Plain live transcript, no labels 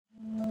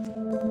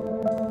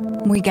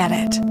We get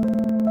it.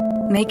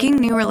 Making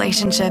new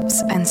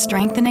relationships and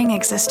strengthening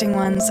existing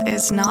ones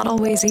is not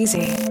always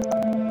easy.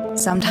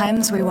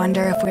 Sometimes we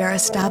wonder if we are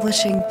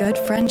establishing good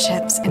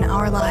friendships in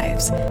our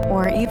lives,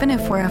 or even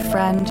if we're a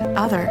friend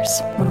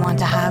others would want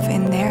to have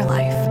in their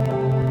life.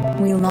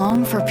 We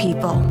long for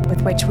people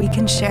with which we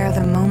can share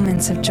the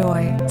moments of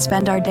joy,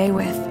 spend our day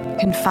with,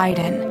 confide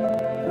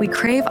in. We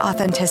crave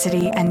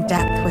authenticity and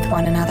depth with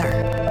one another.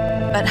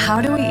 But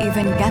how do we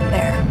even get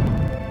there?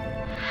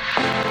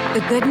 The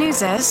good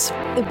news is,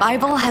 the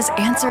Bible has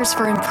answers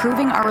for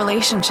improving our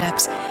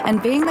relationships and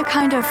being the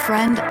kind of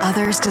friend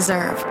others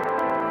deserve.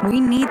 We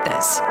need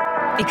this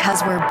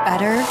because we're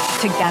better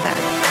together.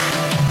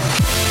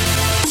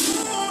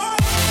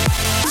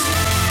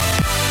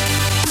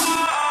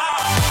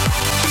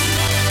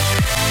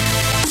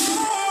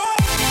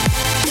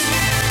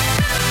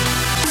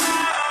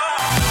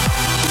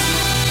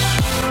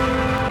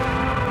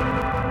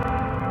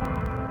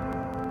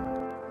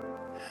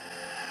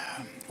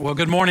 Well,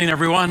 good morning,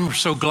 everyone. We're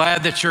so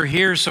glad that you're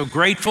here, so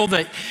grateful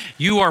that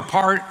you are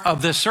part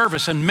of this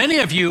service. And many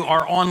of you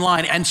are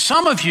online, and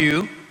some of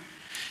you,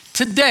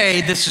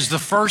 today, this is the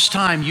first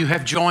time you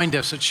have joined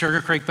us at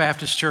Sugar Creek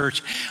Baptist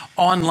Church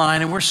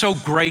online, and we're so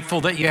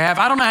grateful that you have.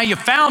 I don't know how you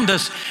found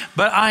us,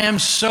 but I am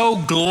so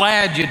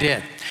glad you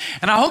did.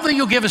 And I hope that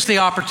you'll give us the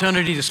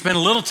opportunity to spend a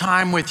little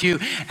time with you.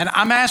 And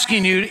I'm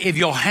asking you if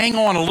you'll hang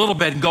on a little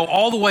bit and go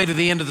all the way to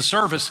the end of the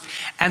service.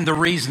 And the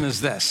reason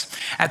is this.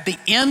 At the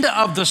end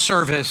of the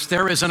service,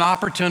 there is an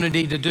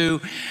opportunity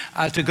to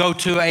go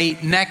to a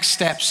Next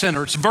Step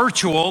Center. It's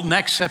virtual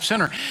Next Step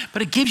Center,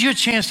 but it gives you a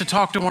chance to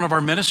talk to one of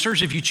our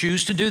ministers if you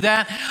choose to do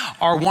that,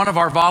 or one of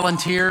our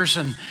volunteers,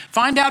 and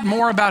find out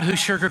more about who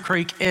Sugar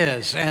Creek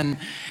is, and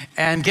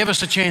give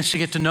us a chance to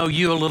get to know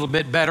you a little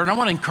bit better. And I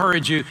want to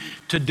encourage you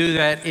to do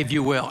that if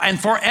you will. And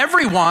for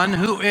everyone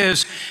who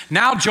is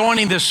now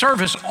joining this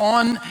service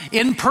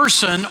in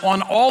person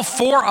on all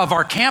 4 of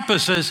our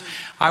campuses,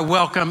 I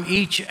welcome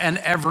each and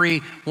every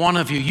one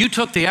of you. You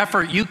took the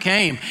effort, you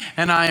came,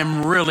 and I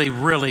am really,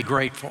 really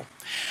grateful.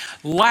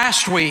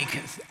 Last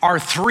week, our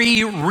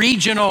 3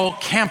 regional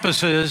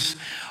campuses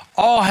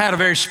all had a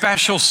very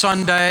special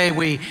Sunday.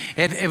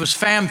 It was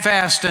Fam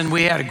Fest, and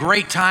we had a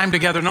great time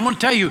together. And I'm going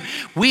to tell you,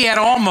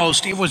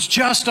 it was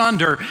just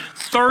under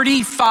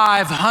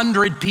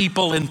 3,500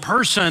 people in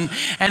person,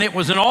 and it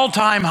was an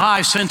all-time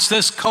high since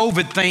this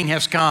COVID thing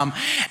has come.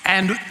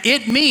 And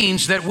it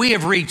means that we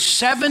have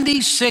reached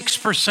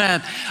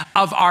 76%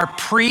 of our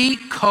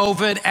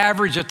pre-COVID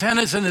average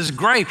attendance, and it's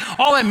great.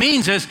 All it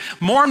means is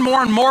more and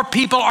more and more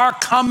people are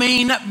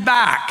coming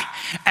back.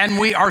 And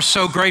we are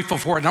so grateful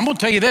for it. And I'm going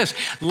to tell you this,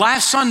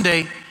 last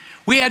Sunday,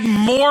 we had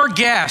more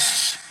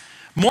guests,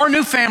 more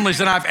new families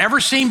than I've ever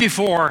seen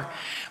before,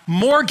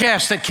 more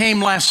guests that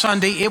came last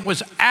Sunday. It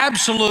was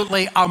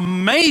absolutely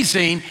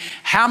amazing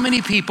how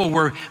many people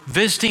were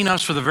visiting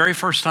us for the very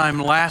first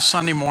time last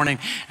Sunday morning.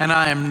 And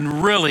I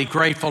am really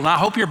grateful. And I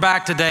hope you're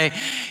back today.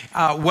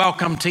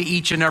 Welcome to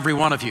each and every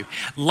one of you.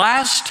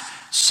 Last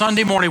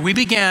Sunday morning, we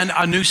began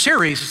a new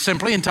series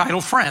simply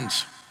entitled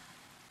Friends.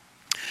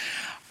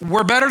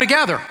 We're better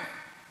together.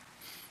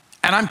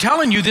 And I'm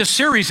telling you, this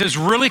series is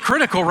really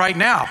critical right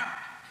now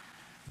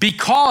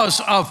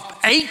because of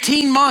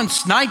 18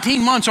 months,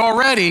 19 months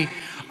already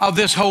of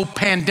this whole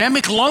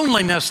pandemic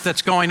loneliness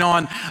that's going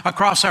on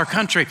across our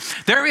country.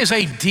 There is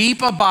a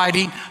deep,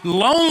 abiding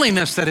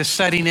loneliness that is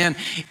setting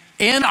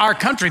in our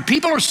country.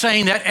 People are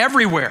saying that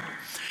everywhere.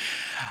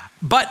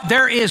 But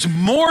there is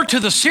more to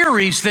the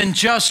series than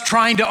just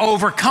trying to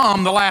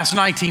overcome the last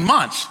 19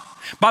 months.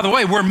 By the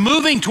way, we're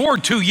moving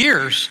toward 2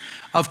 years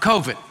of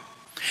COVID,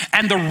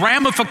 and the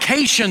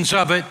ramifications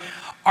of it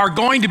are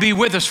going to be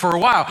with us for a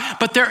while.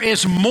 But there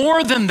is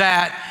more than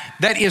that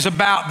is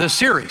about the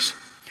series.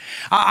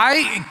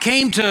 I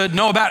came to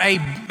know about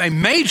a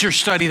major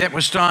study that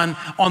was done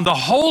on the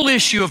whole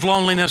issue of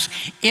loneliness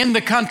in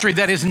the country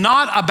that is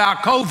not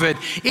about COVID.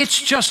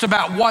 It's just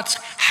about what's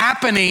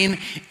happening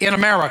in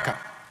America.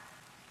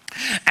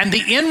 And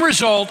the end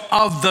result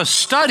of the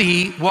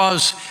study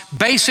was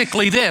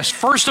basically this.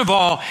 First of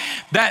all,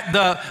 that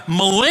the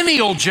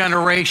millennial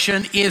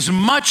generation is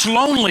much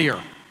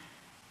lonelier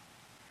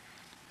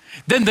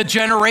than the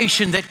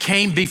generation that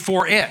came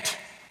before it.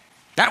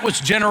 That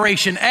was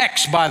Generation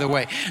X, by the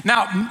way.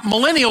 Now,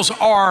 millennials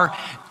are,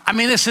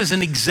 this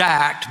isn't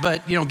exact,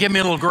 but give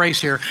me a little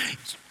grace here.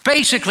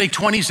 Basically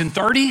 20s and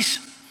 30s.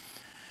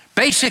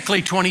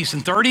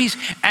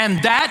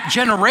 And that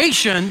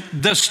generation,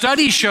 the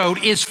study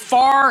showed, is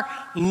far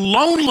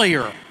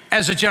lonelier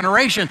as a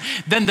generation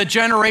than the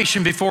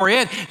generation before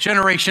it,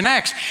 Generation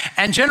X.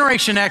 And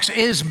Generation X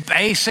is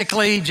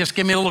basically, just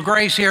give me a little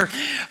grace here,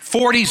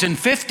 40s and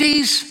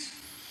 50s.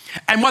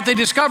 And what they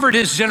discovered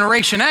is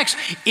Generation X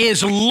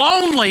is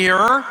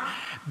lonelier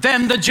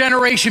than the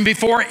generation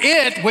before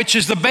it, which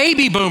is the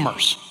baby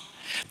boomers.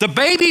 The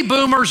baby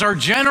boomers are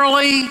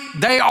generally,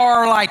 they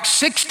are like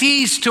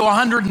 60s to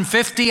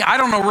 150. I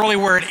don't know really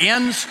where it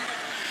ends,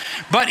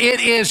 but it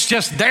is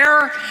just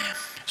there.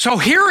 So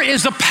here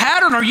is the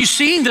pattern. Are you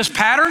seeing this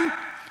pattern?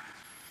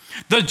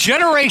 The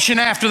generation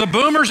after the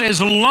boomers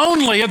is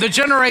lonelier. The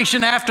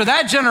generation after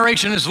that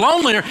generation is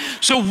lonelier.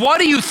 So what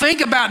do you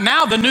think about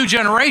now, the new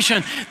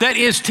generation that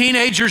is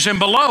teenagers and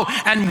below,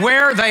 and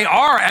where they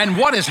are and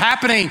what is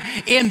happening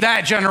in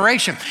that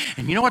generation?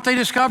 And you know what they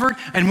discovered?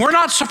 And we're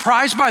not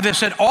surprised by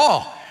this at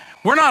all.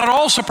 We're not at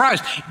all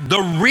surprised.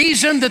 The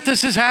reason that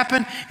this has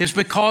happened is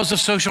because of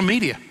social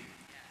media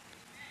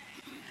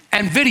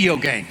and video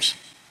games.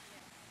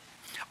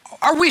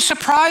 Are we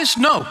surprised?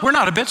 No, we're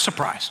not a bit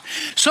surprised.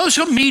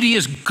 Social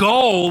media's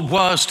goal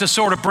was to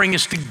sort of bring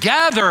us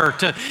together,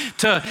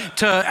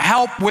 to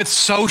help with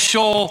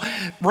social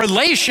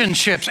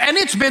relationships. And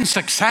it's been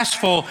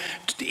successful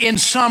in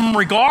some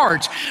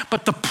regards.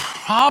 But the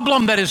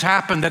problem that has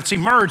happened, that's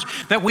emerged,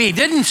 that we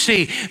didn't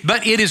see,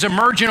 but it is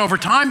emerging over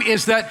time,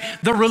 is that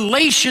the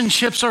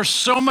relationships are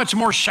so much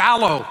more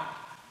shallow.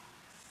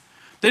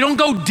 They don't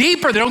go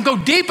deeper, they don't go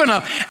deep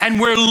enough, and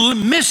we're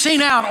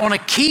missing out on a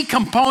key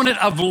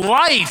component of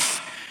life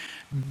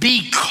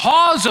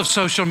because of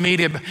social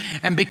media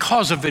and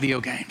because of video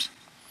games.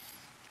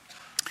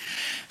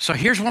 So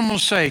here's what I'm going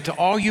to say to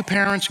all you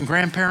parents and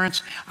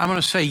grandparents. I'm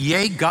going to say,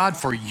 yay, God,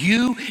 for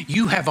you.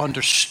 You have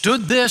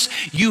understood this.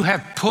 You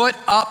have put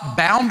up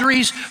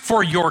boundaries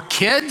for your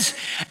kids,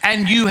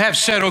 and you have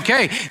said,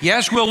 okay,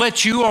 yes, we'll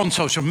let you on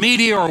social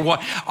media or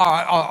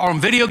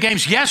on video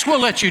games. Yes, we'll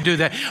let you do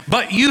that,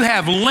 but you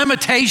have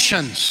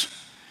limitations.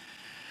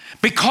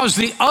 Because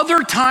the other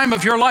time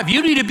of your life,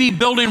 you need to be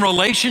building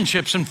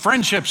relationships and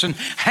friendships and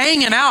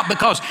hanging out,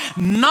 because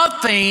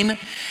nothing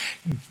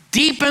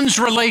deepens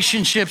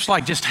relationships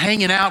like just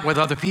hanging out with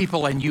other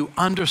people, and you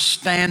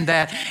understand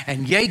that.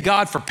 And yay,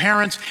 God, for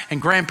parents and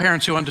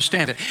grandparents who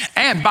understand it.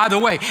 And by the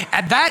way,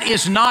 that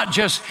is not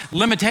just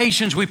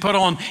limitations we put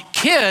on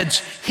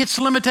kids, it's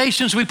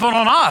limitations we put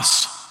on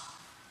us.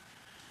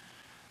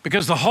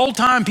 Because the whole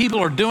time people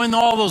are doing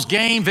all those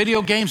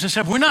video games and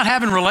stuff, we're not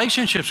having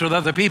relationships with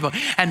other people.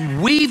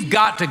 And we've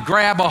got to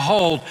grab a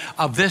hold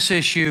of this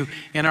issue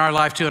in our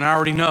life too. And I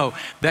already know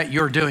that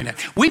you're doing it.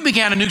 We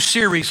began a new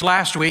series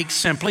last week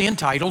simply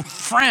entitled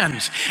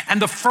Friends.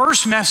 And the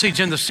first message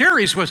in the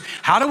series was,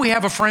 how do we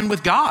have a friend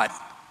with God?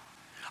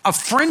 A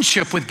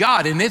friendship with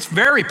God. And it's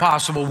very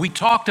possible. We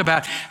talked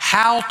about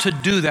how to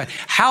do that,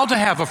 how to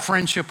have a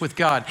friendship with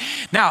God.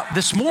 Now,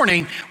 this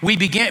morning, we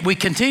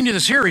continue the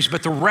series,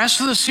 but the rest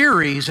of the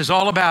series is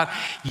all about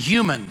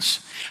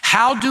humans.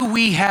 How do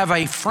we have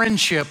a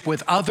friendship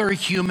with other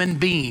human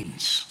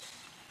beings?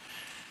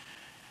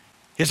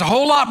 It's a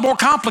whole lot more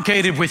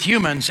complicated with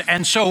humans.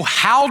 And so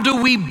how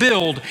do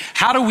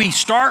we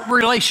start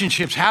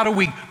relationships? How do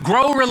we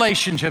grow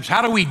relationships?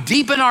 How do we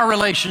deepen our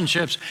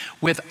relationships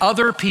with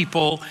other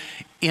people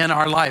in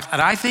our life?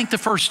 And I think the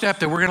first step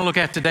that we're going to look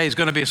at today is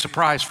going to be a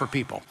surprise for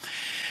people.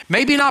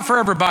 Maybe not for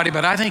everybody,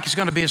 but I think it's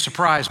going to be a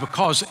surprise,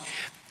 because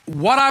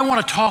what I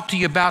want to talk to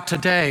you about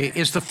today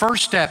is the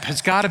first step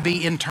has got to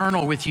be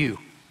internal with you.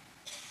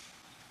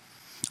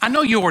 I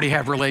know you already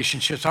have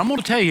relationships. I'm going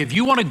to tell you, if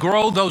you want to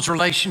grow those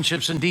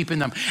relationships and deepen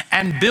them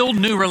and build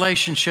new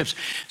relationships,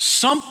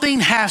 something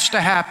has to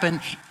happen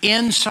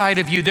inside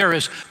of you. There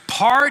is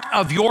part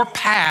of your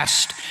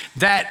past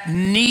that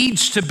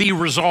needs to be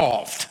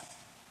resolved.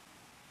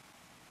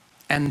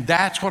 And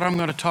that's what I'm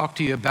going to talk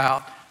to you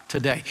about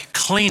today,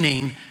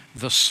 cleaning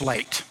the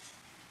slate.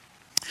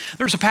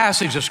 There's a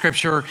passage of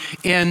scripture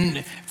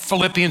in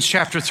Philippians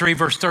chapter 3,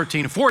 verse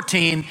 13 and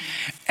 14,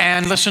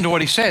 and listen to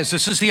what he says.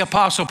 This is the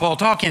Apostle Paul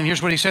talking, and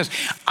here's what he says.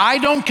 I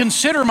don't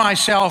consider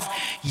myself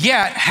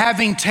yet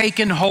having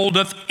taken hold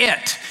of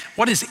it.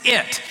 What is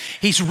it?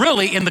 He's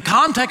really, in the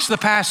context of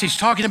the passage,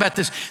 talking about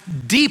this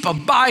deep,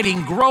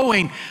 abiding,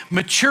 growing,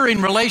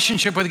 maturing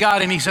relationship with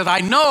God, and he said, I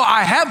know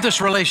I have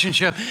this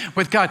relationship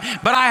with God,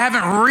 but I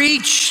haven't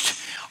reached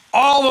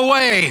all the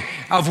way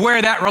of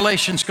where that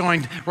relationship's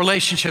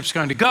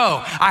going to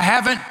go. I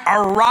haven't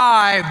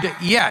arrived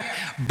yet,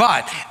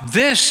 but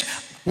this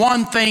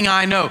one thing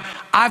I know,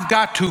 I've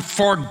got to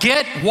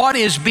forget what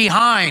is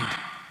behind.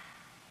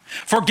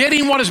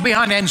 Forgetting what is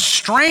behind and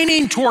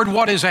straining toward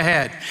what is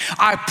ahead.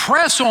 I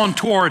press on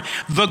toward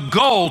the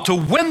goal to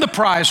win the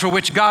prize for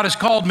which God has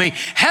called me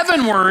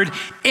heavenward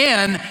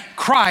in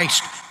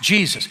Christ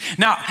Jesus.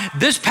 Now,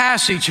 this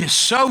passage is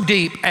so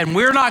deep, and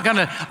we're not going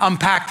to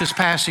unpack this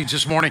passage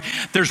this morning.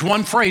 There's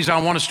one phrase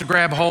I want us to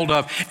grab hold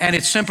of, and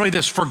it's simply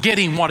this: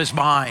 forgetting what is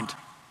behind.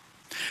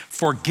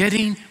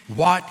 Forgetting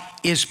what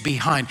is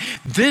behind.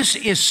 This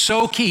is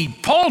so key.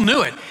 Paul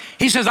knew it.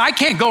 He says, I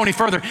can't go any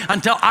further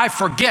until I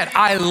forget.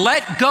 I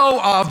let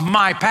go of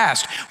my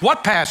past.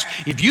 What past?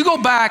 If you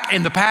go back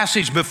in the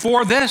passage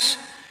before this,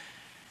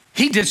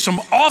 he did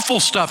some awful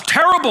stuff,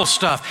 terrible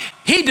stuff.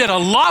 He did a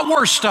lot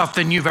worse stuff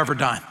than you've ever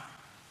done.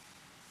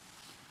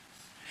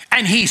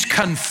 And he's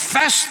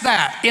confessed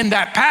that in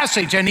that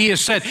passage, and he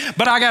has said,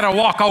 but I got to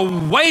walk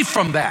away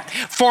from that.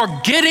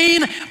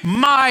 Forgetting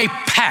my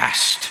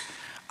past,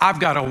 I've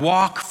got to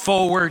walk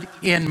forward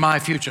in my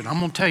future. And I'm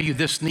going to tell you,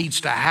 this needs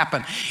to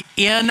happen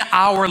in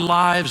our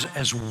lives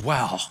as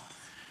well.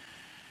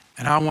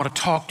 And I want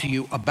to talk to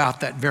you about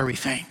that very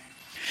thing.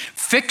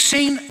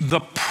 Fixing the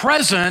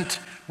present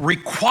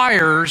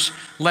requires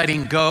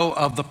letting go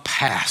of the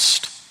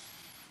past.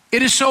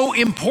 It is so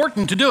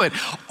important to do it.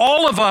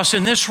 All of us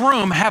in this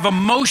room have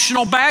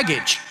emotional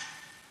baggage.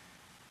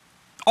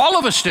 All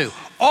of us do.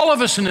 All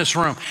of us in this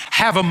room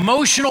have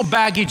emotional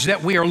baggage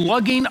that we are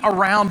lugging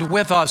around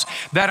with us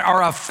that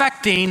are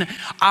affecting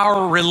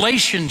our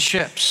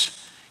relationships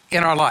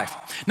in our life.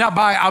 Now,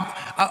 by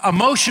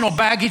emotional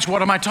baggage,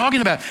 what am I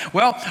talking about?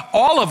 Well,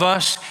 all of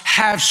us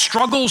have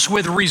struggles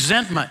with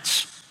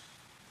resentments.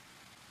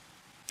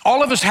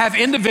 All of us have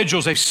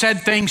individuals, they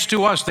said things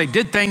to us, they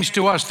did things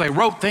to us, they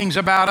wrote things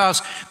about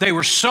us, they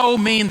were so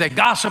mean, they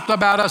gossiped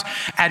about us,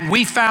 and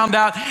we found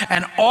out,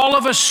 and all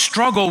of us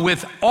struggle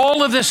with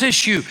all of this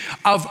issue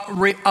of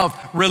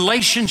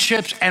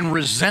relationships and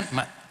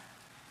resentment.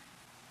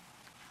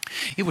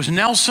 It was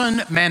Nelson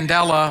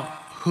Mandela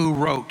who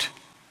wrote,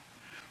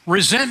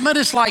 "Resentment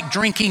is like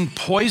drinking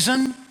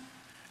poison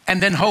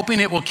and then hoping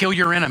it will kill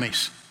your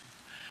enemies."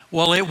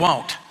 Well, it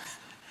won't.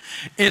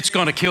 It's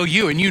going to kill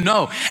you, and you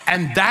know.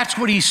 And that's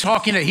what he's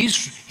talking about.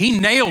 He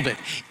nailed it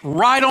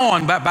right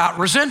on about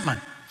resentment.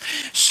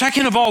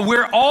 Second of all,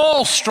 we're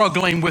all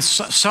struggling with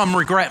some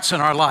regrets in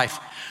our life.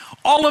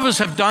 All of us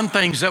have done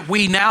things that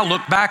we now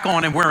look back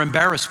on and we're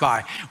embarrassed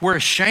by. We're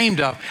ashamed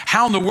of.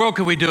 How in the world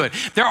could we do it?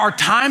 There are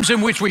times in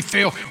which we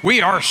feel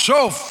we are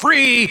so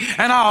free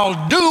and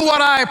I'll do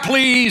what I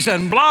please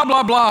and blah,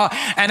 blah, blah.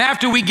 And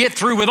after we get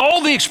through with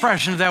all the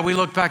expressions of that, we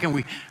look back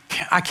and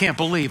I can't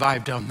believe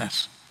I've done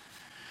this.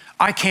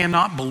 I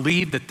cannot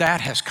believe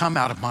that has come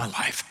out of my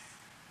life.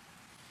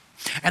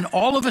 And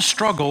all of us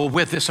struggle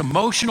with this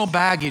emotional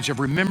baggage of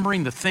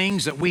remembering the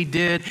things that we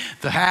did,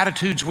 the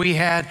attitudes we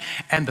had,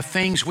 and the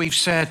things we've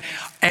said,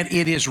 and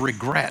it is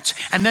regrets.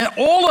 And then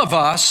all of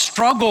us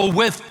struggle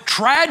with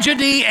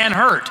tragedy and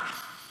hurt.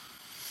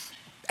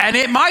 And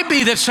it might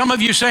be that some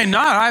of you say, no,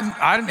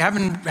 I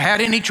haven't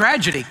had any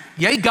tragedy.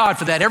 Yay, God,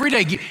 for that. Every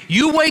day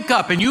you wake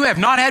up and you have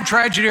not had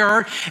tragedy or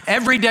hurt.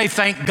 Every day,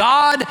 thank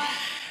God,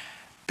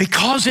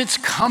 because it's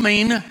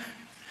coming.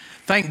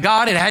 Thank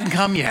God it hadn't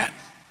come yet.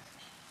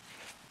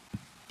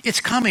 It's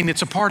coming.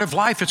 It's a part of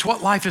life. It's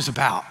what life is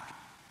about.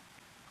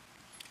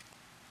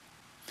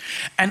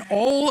 And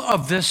all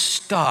of this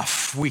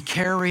stuff we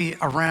carry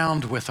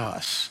around with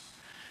us.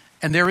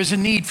 And there is a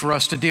need for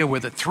us to deal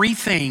with it. 3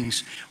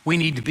 things we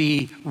need to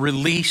be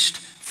released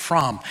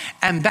from.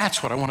 And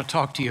that's what I want to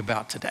talk to you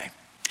about today.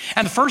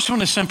 And the first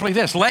one is simply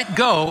this: let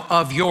go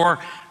of your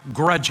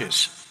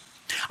grudges.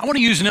 I want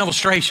to use an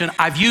illustration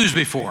I've used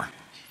before.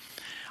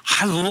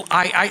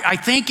 I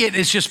think it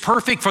is just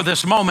perfect for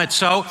this moment.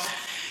 So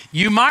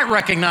you might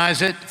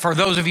recognize it for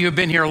those of you who've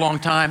been here a long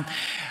time.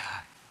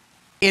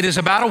 It is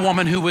about a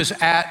woman who was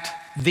at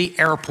the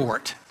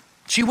airport.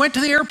 She went to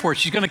the airport.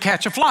 She's going to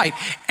catch a flight,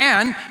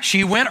 and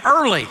she went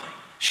early.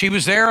 She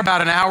was there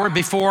about an hour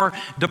before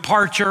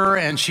departure,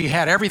 and she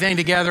had everything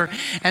together.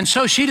 And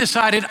so she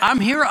decided, I'm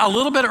here a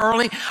little bit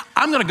early.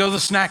 I'm going to go to the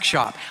snack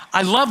shop.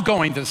 I love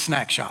going to the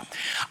snack shop.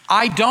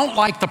 I don't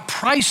like the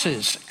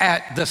prices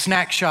at the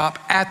snack shop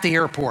at the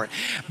airport.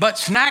 But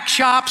snack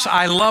shops,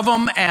 I love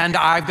them, and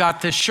I've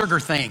got this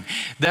sugar thing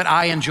that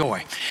I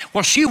enjoy.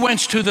 Well, she went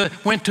to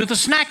the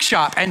snack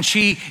shop, and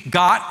she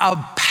got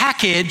a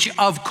package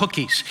of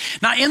cookies.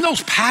 Now, in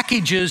those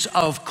packages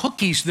of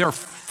cookies, there are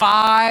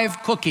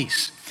 5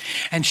 cookies.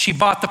 And she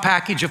bought the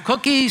package of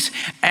cookies,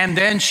 and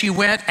then she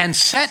went and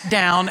sat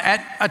down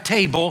at a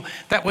table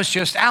that was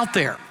just out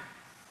there.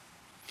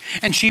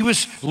 And she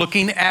was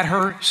looking at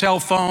her cell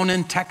phone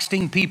and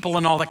texting people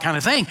and all that kind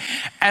of thing.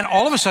 And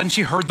all of a sudden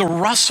she heard the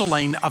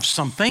rustling of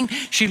something.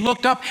 She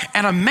looked up,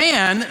 and a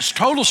man,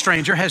 total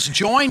stranger, has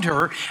joined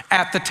her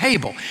at the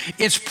table.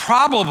 It's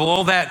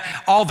probable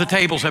that all the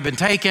tables have been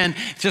taken,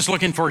 just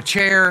looking for a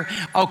chair.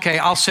 Okay,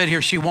 I'll sit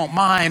here, she won't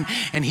mind.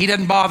 And he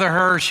doesn't bother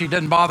her, she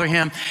doesn't bother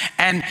him.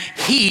 And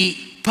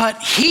he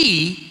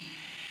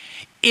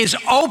is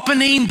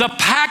opening the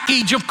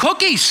package of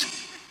cookies.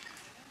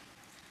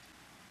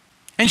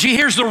 And she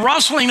hears the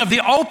rustling of the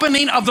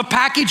opening of the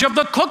package of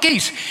the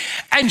cookies.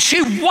 And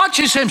she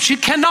watches him. She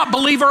cannot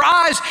believe her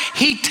eyes.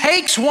 He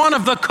takes one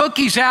of the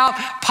cookies out,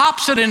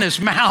 pops it in his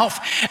mouth,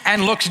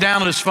 and looks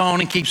down at his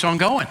phone and keeps on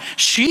going.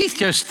 She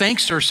just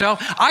thinks to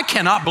herself, I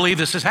cannot believe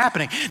this is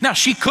happening. Now,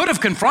 she could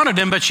have confronted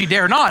him, but she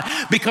dare not,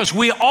 because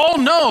we all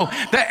know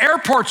that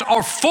airports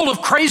are full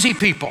of crazy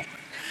people.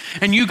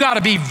 And you got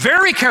to be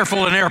very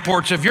careful in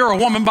airports if you're a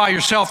woman by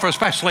yourself,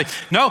 especially.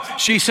 No,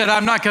 she said,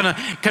 I'm not going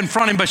to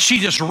confront him, but she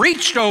just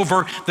reached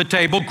over the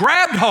table,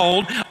 grabbed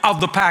hold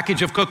of the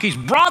package of cookies,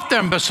 brought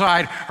them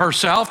beside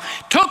herself,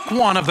 took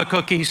one of the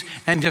cookies,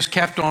 and just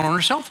kept on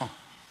her cell phone.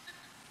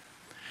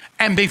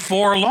 And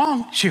before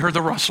long, she heard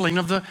the rustling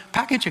of the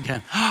package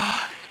again.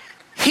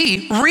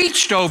 He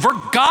reached over,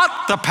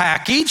 got the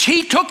package,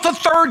 he took the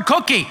 3rd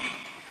cookie.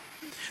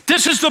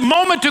 This is the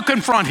moment to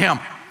confront him.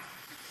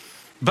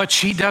 But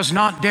she does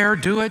not dare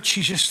do it.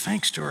 She just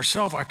thinks to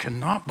herself, I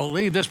cannot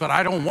believe this, but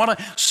I don't want a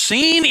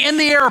scene in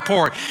the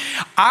airport.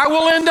 I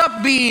will end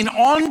up being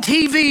on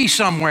TV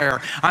somewhere.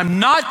 I'm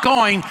not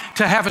going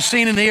to have a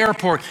scene in the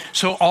airport.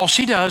 So all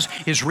she does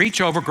is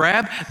reach over,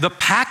 grab the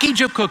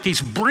package of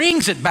cookies,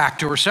 brings it back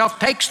to herself,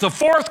 takes the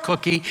fourth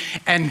cookie,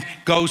 and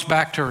goes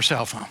back to her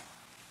cell phone.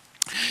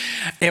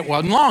 It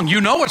wasn't long.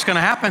 You know what's going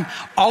to happen.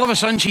 All of a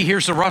sudden she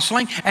hears the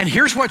rustling, and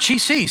here's what she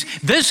sees.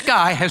 This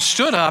guy has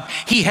stood up.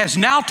 He has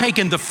now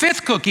taken the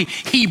fifth cookie.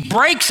 He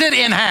breaks it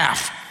in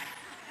half.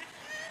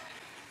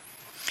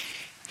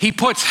 He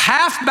puts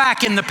half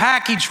back in the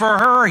package for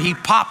her. He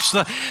pops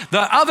the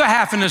other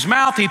half in his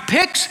mouth. He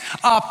picks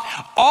up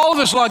all of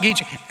his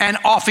luggage, and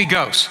off he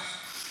goes.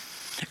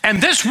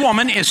 And this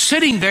woman is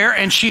sitting there,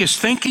 and she is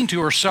thinking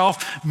to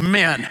herself,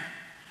 men.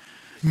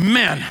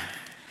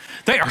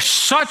 They are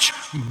such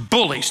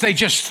bullies. They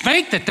just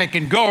think that they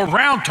can go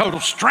around total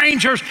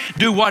strangers,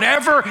 do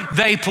whatever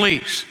they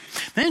please.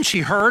 Then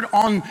she heard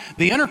on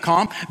the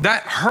intercom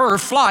that her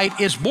flight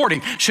is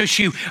boarding. So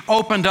she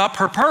opened up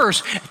her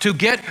purse to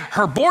get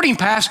her boarding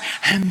pass,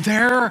 and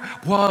there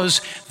was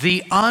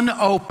the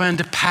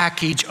unopened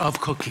package of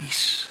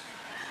cookies.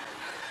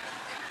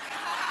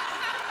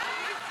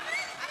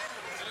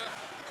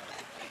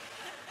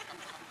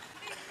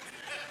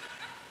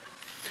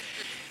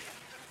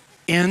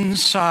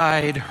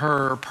 Inside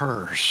her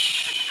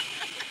purse.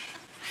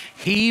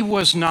 He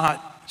was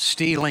not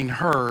stealing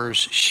hers,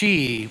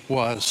 she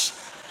was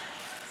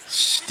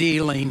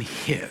stealing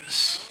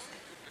his.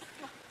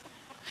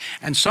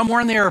 And somewhere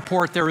in the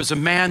airport, there is a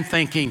man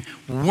thinking,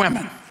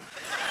 women.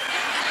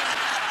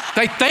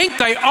 They think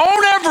they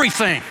own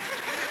everything.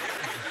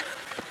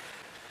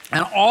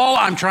 And all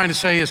I'm trying to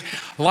say is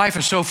life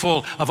is so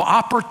full of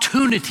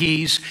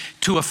opportunities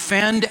to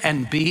offend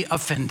and be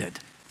offended.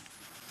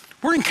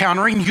 We're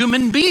encountering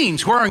human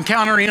beings. We're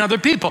encountering other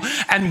people.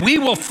 And we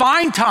will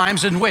find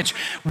times in which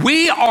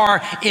we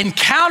are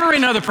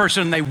encountering another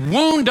person. They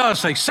wound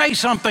us. They say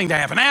something. They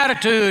have an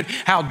attitude.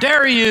 How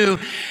dare you?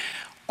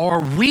 Or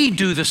we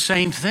do the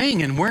same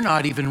thing and we're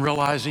not even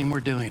realizing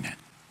we're doing it.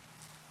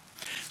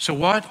 So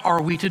what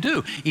are we to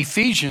do?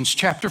 Ephesians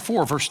chapter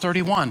 4, verse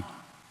 31.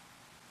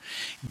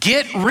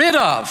 Get rid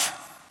of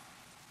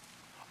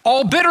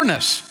all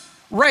bitterness,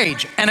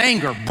 rage and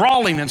anger,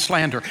 brawling and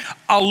slander,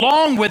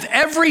 along with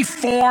every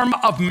form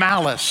of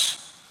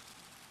malice.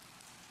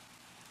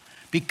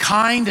 Be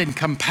kind and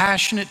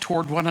compassionate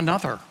toward one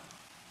another,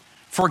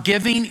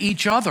 forgiving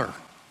each other,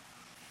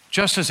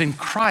 just as in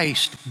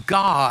Christ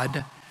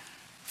God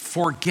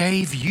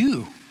forgave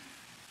you.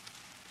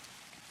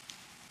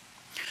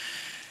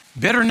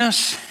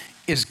 Bitterness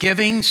is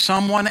giving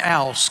someone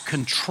else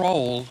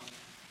control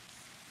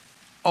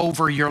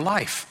over your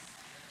life.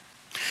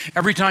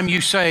 Every time you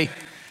say,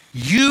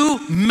 "You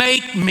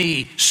make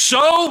me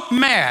so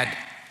mad,"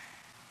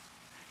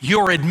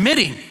 you're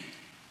admitting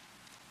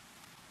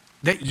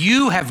that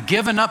you have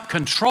given up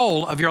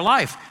control of your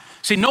life.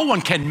 See, no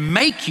one can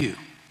make you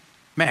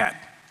mad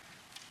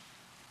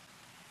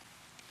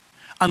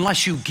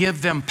unless you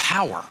give them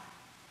power.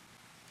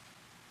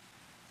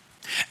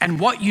 And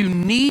what you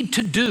need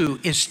to do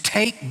is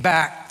take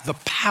back the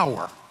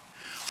power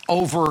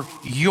over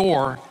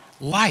your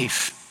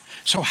life.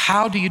 So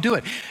how do you do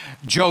it?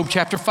 Job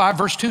chapter 5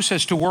 verse 2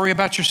 says to worry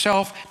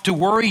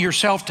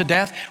yourself to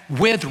death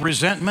with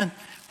resentment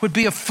would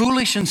be a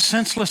foolish and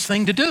senseless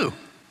thing to do.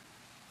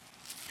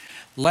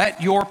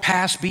 Let your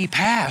past be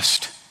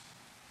past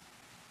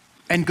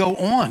and go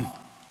on.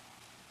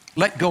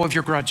 Let go of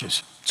your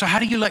grudges. So how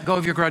do you let go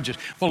of your grudges?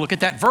 Well, look at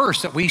that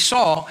verse that we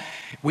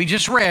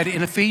just read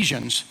in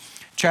Ephesians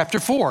chapter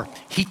 4.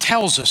 He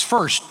tells us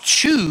first,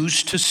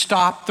 choose to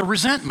stop the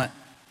resentment.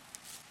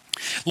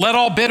 Let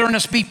all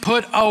bitterness be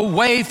put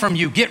away from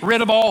you. Get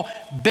rid of all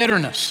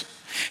bitterness.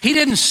 He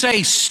didn't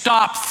say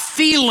stop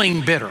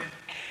feeling bitter.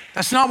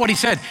 That's not what he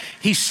said.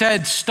 He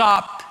said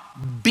stop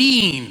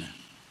being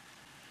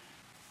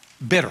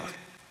bitter.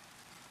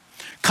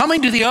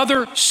 Coming to the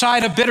other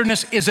side of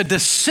bitterness is a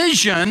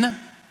decision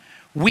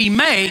we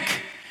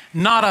make,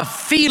 not a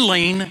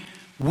feeling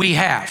we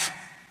have.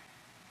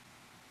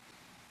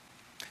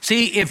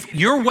 See, if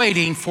you're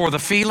waiting for the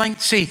feeling,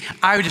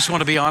 I just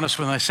want to be honest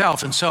with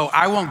myself, and so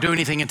I won't do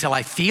anything until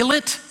I feel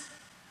it.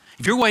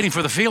 If you're waiting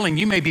for the feeling,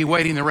 you may be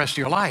waiting the rest of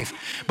your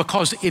life.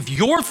 Because if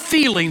your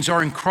feelings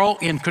are in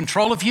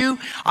control of you,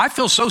 I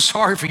feel so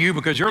sorry for you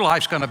because your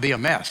life's going to be a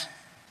mess.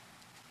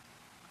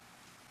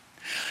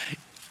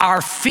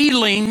 Our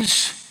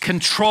feelings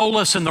control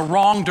us in the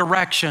wrong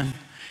direction,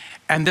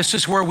 and this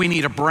is where we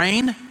need a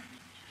brain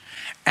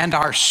and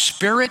our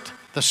spirit,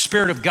 the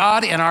Spirit of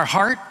God in our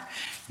heart,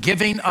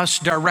 giving us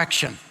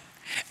direction.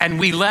 And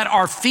we let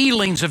our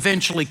feelings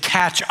eventually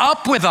catch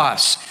up with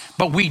us,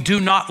 but we do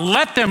not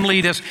let them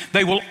lead us.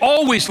 They will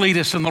always lead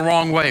us in the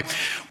wrong way.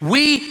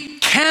 We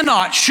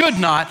cannot, should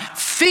not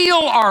feel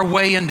our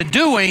way into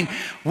doing.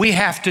 We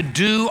have to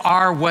do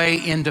our way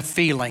into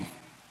feeling.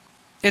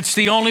 It's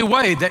the only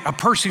way that a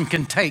person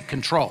can take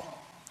control.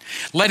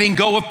 Letting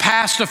go of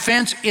past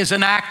offense is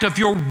an act of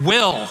your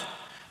will,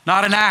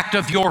 not an act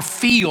of your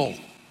feel.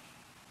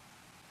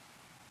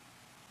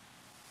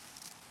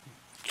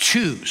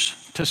 Choose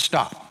to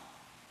stop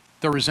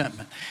the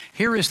resentment.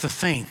 Here is the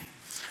thing.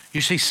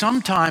 You see,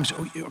 sometimes,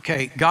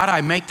 okay, God,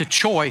 I make the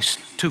choice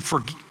to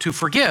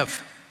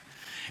forgive.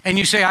 And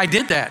you say, I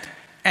did that,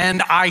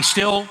 and I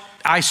still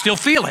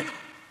feel it.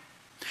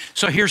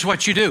 So here's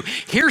what you do.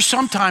 Here's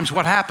sometimes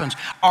what happens.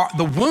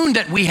 The wound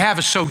that we have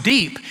is so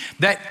deep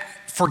that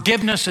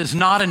forgiveness is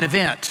not an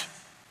event.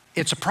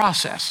 It's a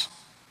process.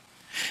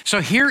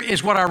 So here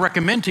is what I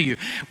recommend to you.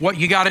 What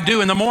you got to do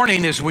in the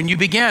morning is when you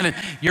begin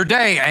your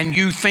day and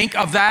you think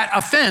of that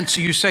offense,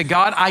 you say,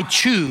 God, I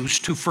choose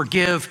to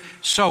forgive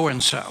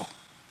so-and-so.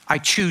 I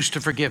choose to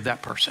forgive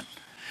that person.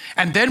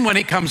 And then when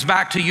it comes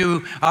back to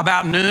you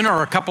about noon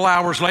or a couple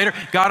hours later,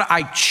 God,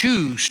 I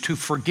choose to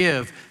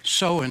forgive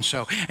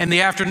so-and-so. In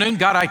the afternoon,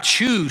 God, I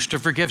choose to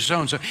forgive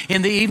so-and-so.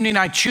 In the evening,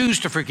 I choose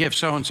to forgive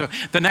so-and-so.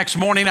 The next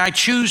morning, I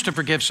choose to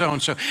forgive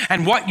so-and-so.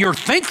 And what you're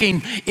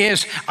thinking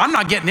is, I'm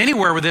not getting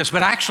anywhere with this,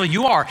 but actually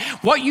you are.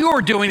 What you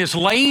are doing is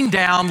laying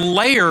down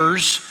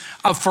layers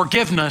of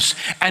forgiveness,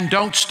 and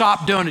don't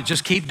stop doing it.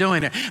 Just keep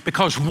doing it.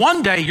 Because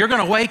one day you're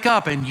going to wake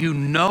up and you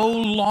no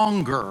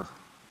longer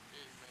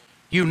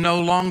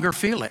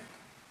feel it.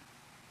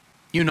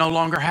 You no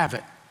longer have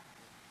it.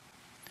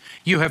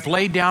 You have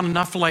laid down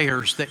enough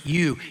layers that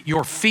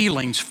your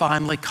feelings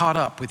finally caught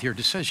up with your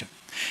decision.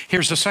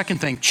 Here's the second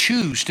thing.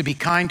 Choose to be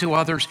kind to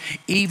others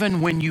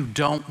even when you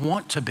don't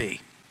want to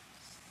be.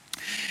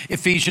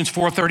 Ephesians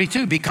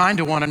 4:32, be kind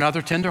to one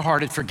another,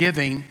 tenderhearted,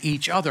 forgiving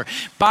each other.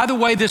 By the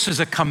way, this is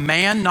a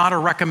command, not a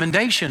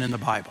recommendation in the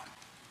Bible.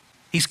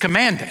 He's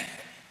commanding.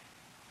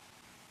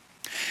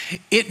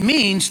 It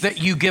means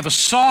that you give a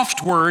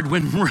soft word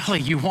when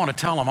really you want to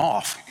tell them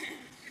off.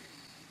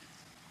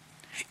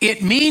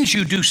 It means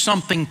you do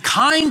something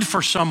kind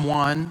for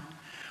someone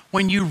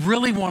when you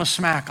really want to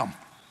smack them.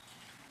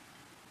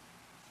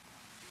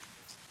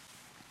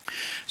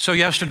 So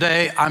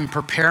yesterday, I'm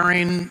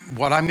preparing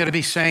what I'm going to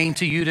be saying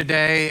to you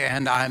today,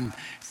 and I'm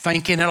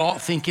thinking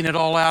it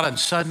all out, and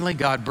suddenly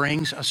God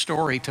brings a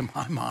story to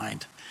my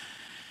mind.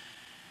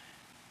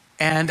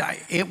 And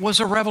it was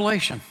a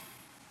revelation.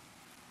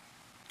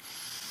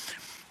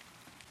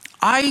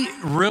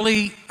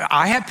 I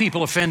have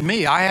people offend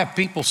me. I have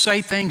people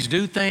say things,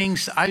 do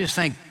things. I just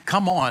think,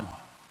 come on.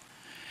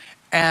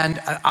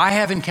 And I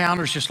have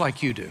encounters just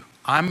like you do.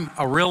 I'm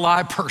a real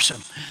live person,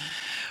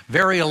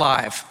 very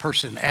alive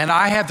person. And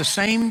I have the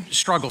same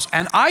struggles.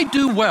 And I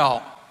do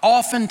well.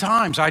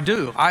 Oftentimes I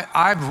do.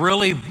 I've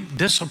really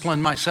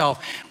disciplined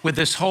myself with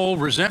this whole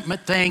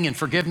resentment thing and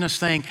forgiveness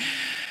thing.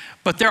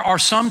 But there are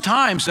some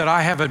times that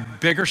I have a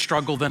bigger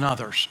struggle than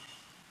others.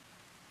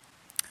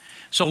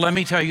 So let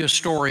me tell you a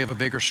story of a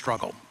bigger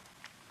struggle.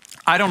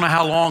 I don't know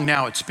how long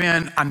now it's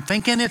been. I'm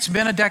thinking it's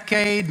been a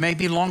decade,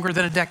 maybe longer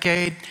than a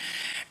decade.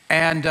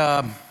 And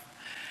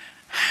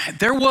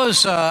there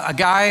was a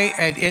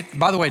guy,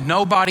 by the way,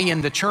 nobody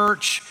in the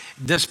church.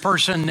 This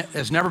person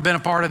has never been a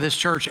part of this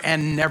church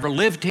and never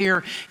lived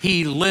here.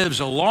 He lives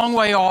a long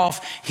way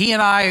off. He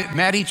and I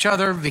met each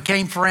other,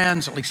 became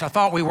friends, at least I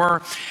thought we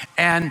were.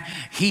 And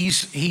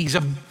he's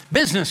a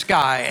business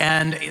guy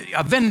and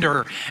a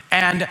vendor.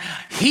 And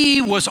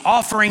he was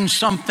offering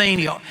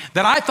something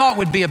that I thought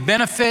would be a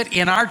benefit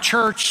in our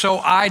church. So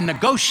I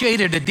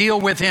negotiated a deal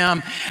with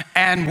him,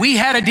 and we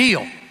had a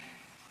deal.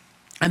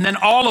 And then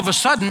all of a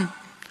sudden,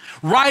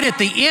 right at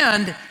the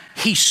end,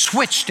 he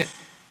switched it.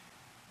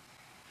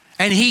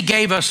 And he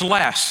gave us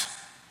less.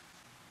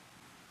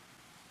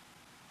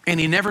 And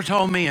he never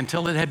told me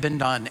until it had been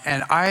done.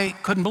 And I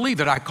couldn't believe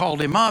it. I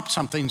called him up.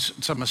 Some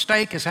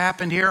mistake has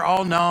happened here.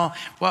 Oh, no.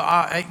 Well,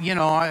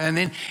 and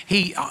then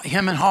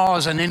him and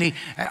Hawes, and then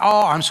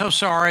I'm so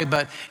sorry,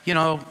 but,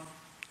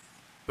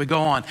 we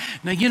go on.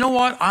 Now, you know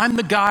what? I'm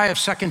the guy of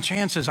second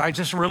chances. I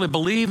just really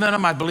believe in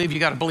them. I believe you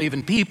got to believe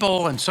in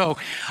people. And so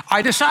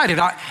I decided,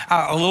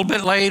 a little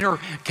bit later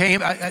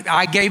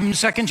I gave him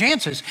second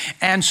chances.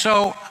 And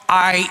so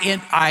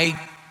I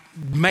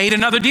made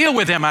another deal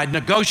with him. I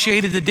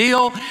negotiated the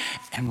deal.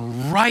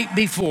 And right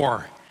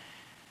before,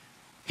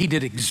 he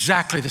did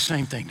exactly the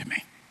same thing to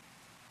me.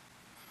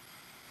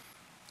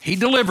 He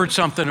delivered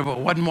something, but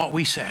it wasn't what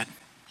we said.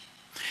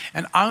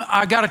 And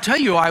I got to tell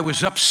you, I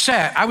was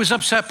upset. I was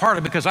upset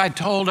partly because I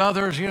told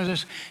others,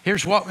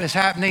 here's what is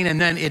happening, and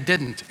then it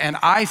didn't. And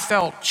I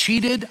felt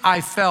cheated.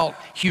 I felt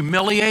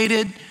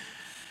humiliated.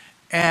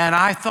 And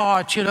I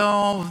thought,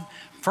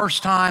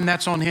 first time,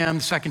 that's on him.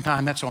 The second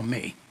time, that's on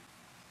me.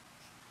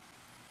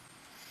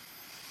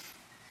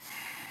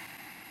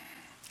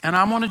 And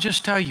I want to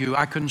just tell you,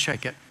 I couldn't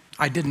shake it.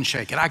 I didn't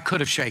shake it. I could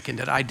have shaken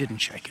it. I didn't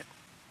shake it.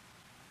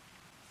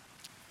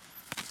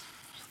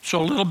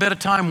 So a little bit of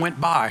time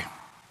went by.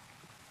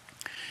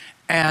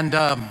 And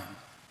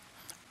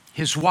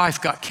his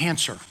wife got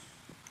cancer.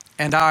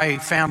 And I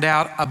found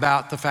out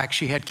about the fact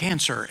she had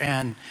cancer.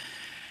 And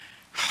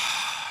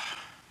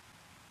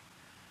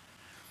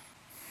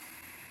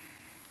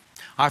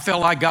I felt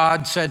like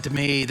God said to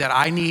me that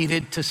I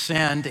needed to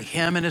send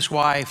him and his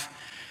wife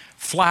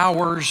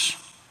flowers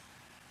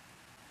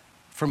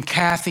from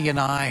Kathy and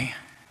I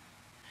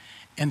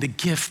and the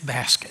gift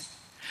basket.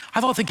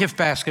 I thought the gift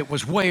basket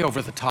was way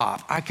over the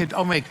top.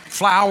 I'll make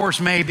flowers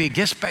maybe,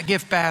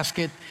 gift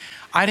basket.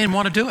 I didn't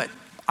want to do it.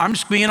 I'm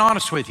just being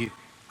honest with you.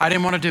 I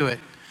didn't want to do it,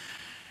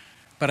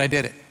 but I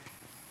did it.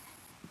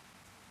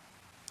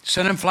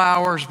 Sent him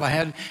flowers. I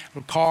had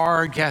a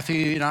card.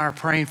 Kathy and I are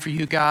praying for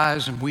you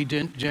guys, and we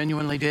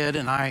genuinely did,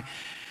 but I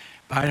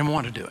didn't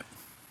want to do it.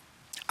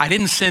 I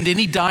didn't send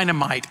any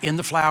dynamite in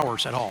the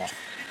flowers at all.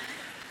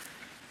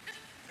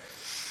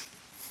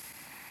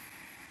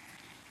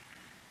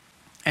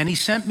 And he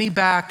sent me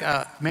back,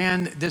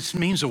 man, this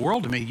means the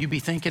world to me. You be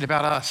thinking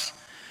about us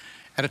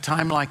at a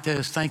time like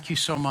this. Thank you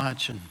so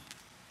much.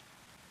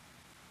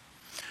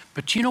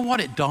 But you know what?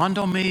 It dawned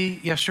on me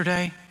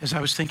yesterday as I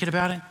was thinking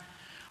about it.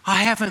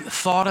 I haven't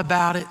thought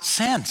about it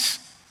since.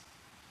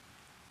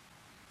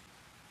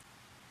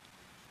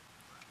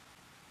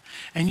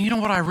 And you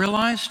know what I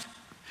realized?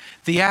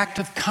 The act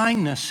of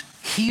kindness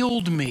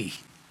healed me.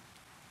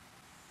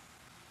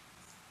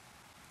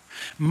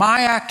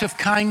 My act of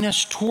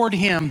kindness toward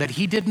him that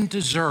he didn't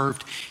deserve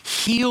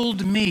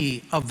healed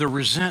me of the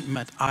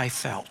resentment I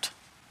felt.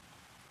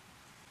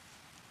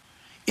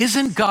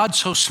 Isn't God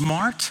so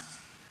smart?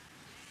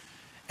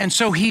 And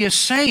so he is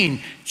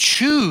saying,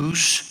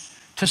 choose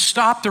to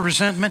stop the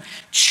resentment,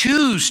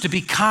 choose to be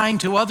kind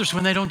to others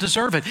when they don't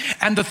deserve it.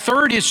 And the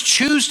third is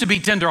choose to be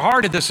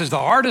tenderhearted. This is the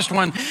hardest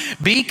one.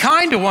 Be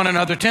kind to one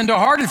another,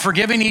 tenderhearted,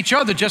 forgiving each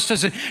other, just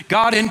as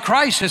God in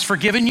Christ has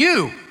forgiven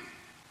you.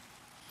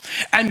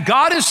 And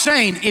God is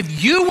saying,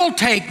 if you will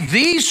take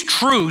these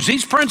truths,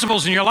 these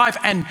principles in your life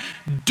and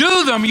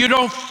do them, you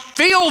don't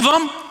feel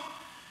them.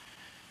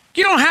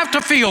 You don't have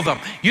to feel them.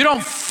 You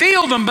don't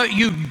feel them, but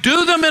you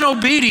do them in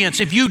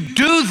obedience. If you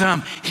do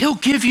them, he'll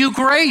give you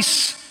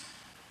grace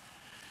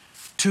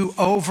to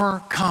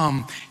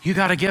overcome. You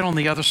got to get on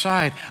the other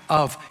side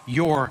of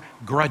your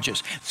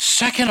grudges.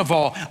 Second of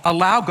all,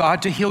 allow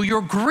God to heal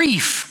your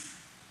grief.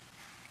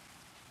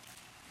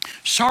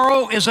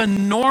 Sorrow is a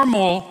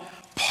normal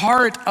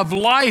part of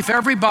life.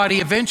 Everybody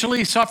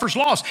eventually suffers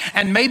loss.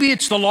 And maybe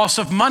it's the loss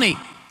of money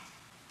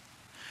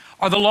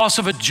or the loss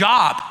of a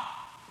job,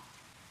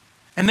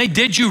 and they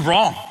did you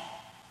wrong.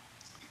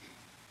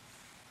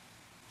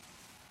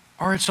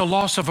 Or it's the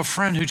loss of a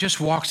friend who just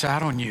walks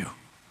out on you.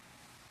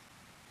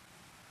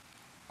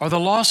 Or the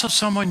loss of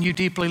someone you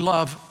deeply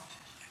love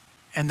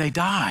and they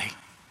die.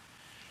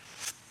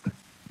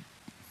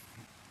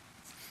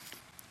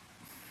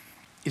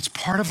 It's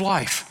part of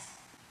life.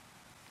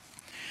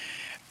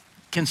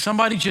 Can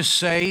somebody just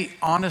say,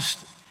 honest,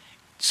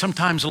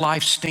 sometimes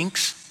life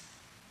stinks?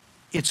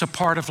 It's a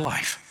part of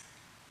life.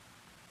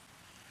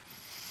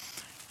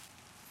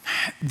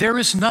 There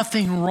is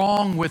nothing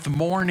wrong with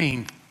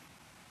mourning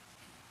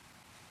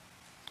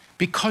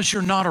because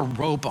you're not a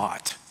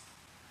robot.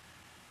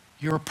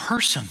 You're a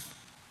person.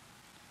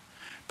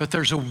 But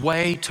there's a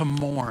way to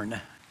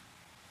mourn.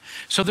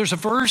 So there's a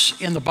verse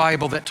in the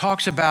Bible that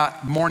talks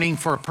about mourning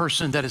for a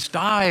person that has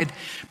died,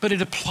 but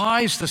it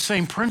applies the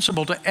same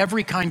principle to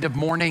every kind of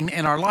mourning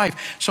in our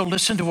life. So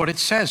listen to what it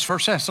says, 1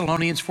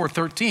 Thessalonians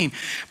 4:13.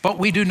 But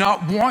we do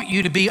not want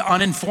you to be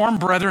uninformed,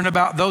 brethren,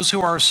 about those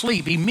who are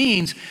asleep. He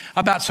means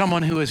about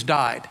someone who has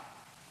died.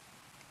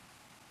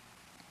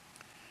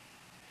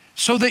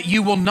 So that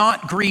you will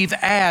not grieve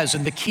as,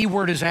 and the key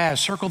word is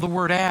as, circle the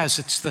word as,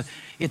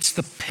 it's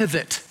the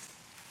pivot.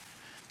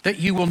 That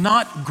you will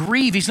not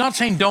grieve. He's not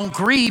saying don't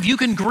grieve. You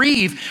can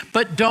grieve,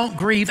 but don't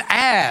grieve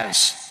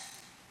as.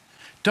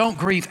 Don't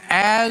grieve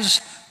as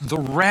the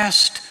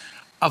rest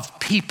of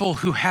people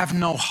who have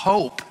no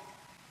hope,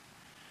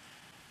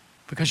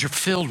 because you're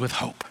filled with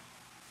hope.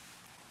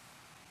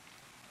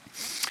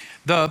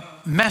 The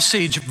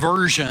Message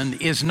version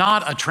is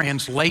not a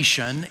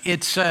translation,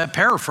 it's a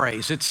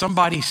paraphrase. It's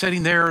somebody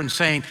sitting there and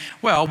saying,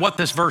 well, what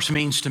this verse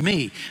means to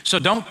me. So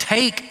don't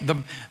take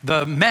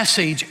the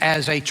Message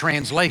as a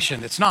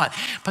translation. It's not.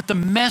 But the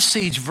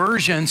Message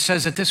version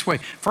says it this way.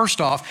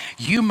 First off,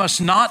 you must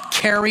not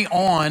carry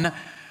on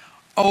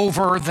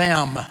over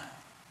them.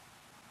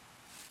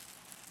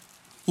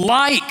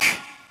 Like,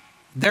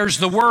 there's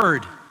the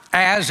word,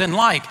 as and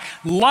like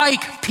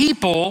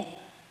people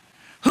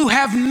who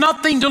have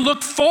nothing to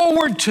look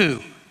forward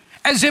to,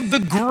 as if the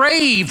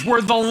grave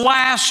were the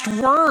last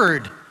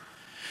word,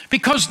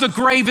 because the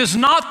grave is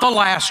not the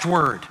last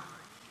word.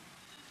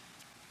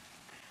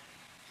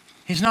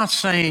 He's not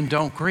saying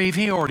don't grieve.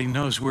 He already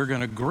knows we're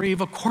going to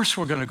grieve. Of course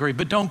we're going to grieve,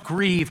 but don't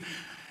grieve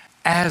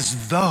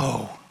as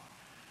though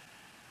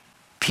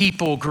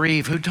people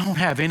grieve who don't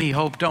have any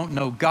hope, don't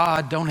know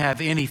God, don't have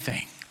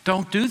anything.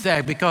 Don't do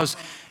that, because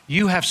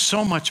you have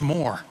so much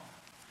more.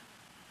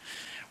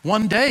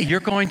 One day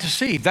you're going to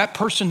see that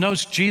person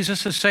knows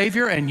Jesus as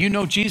Savior, and you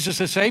know Jesus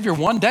as Savior.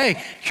 One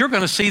day you're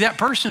going to see that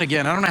person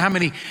again.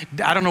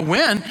 I don't know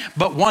when,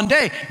 but one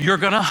day you're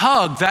going to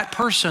hug that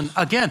person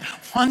again.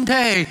 One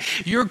day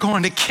you're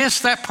going to kiss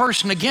that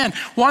person again.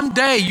 One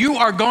day you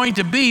are going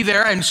to be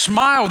there and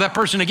smile at that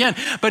person again.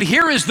 But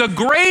here is the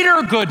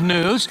greater good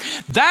news.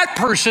 That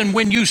person,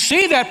 when you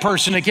see that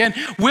person again,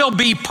 will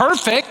be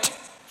perfect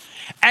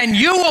And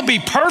you will be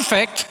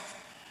perfect.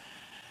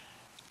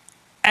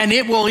 And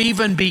it will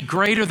even be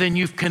greater than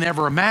you can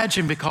ever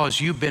imagine because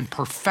you've been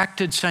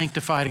perfected,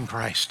 sanctified in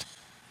Christ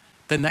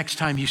the next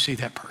time you see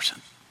that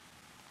person.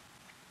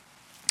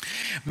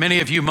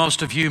 Many of you,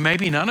 most of you,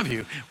 maybe none of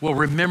you, will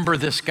remember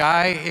this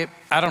guy.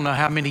 I don't know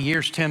how many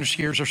years, 10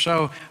 years or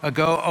so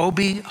ago,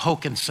 Obie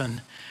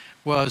Hokanson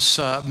was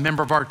a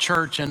member of our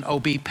church, and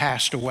Obie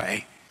passed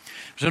away.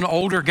 He was an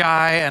older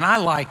guy, and I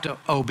liked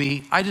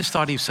Obie. I just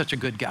thought he was such a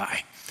good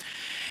guy.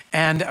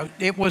 And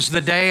it was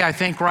the day, I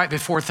think, right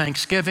before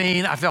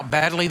Thanksgiving. I felt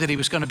badly that he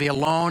was going to be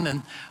alone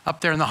and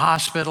up there in the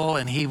hospital,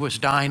 and he was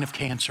dying of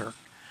cancer.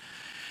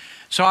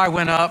 So I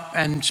went up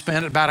and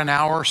spent about an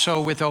hour or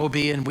so with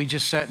Obie, and we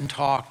just sat and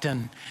talked.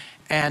 And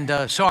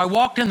so I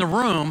walked in the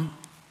room,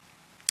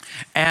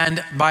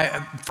 and my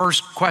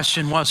first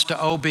question was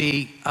to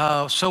Obie,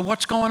 so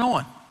what's going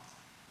on?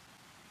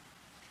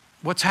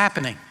 What's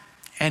happening?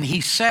 And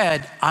he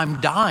said, I'm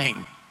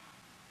dying.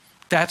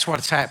 That's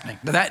what's happening.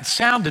 But that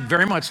sounded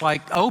very much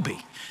like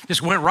Obie.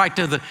 Just went right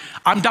to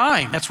I'm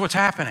dying. That's what's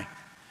happening.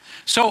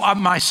 So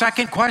my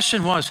second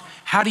question was,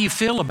 how do you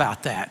feel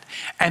about that?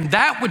 And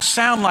that would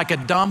sound like a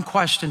dumb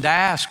question to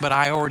ask, but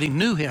I already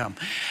knew him.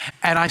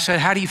 And I said,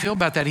 how do you feel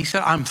about that? He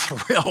said, I'm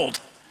thrilled.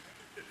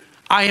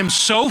 I am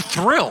so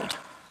thrilled.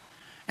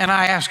 And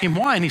I asked him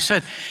why, and he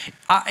said,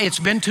 it's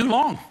been too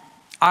long.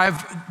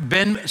 I've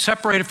been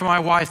separated from my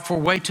wife for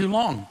way too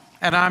long.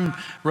 And I'm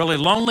really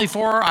lonely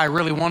for her. I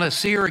really want to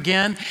see her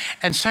again.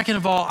 And second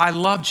of all, I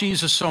love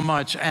Jesus so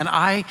much. And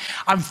I'm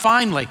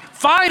finally,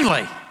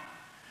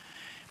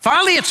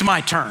 it's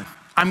my turn.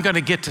 I'm going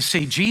to get to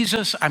see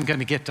Jesus. I'm going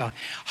to get to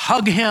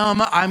hug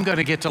him. I'm going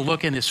to get to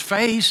look in his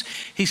face.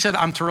 He said,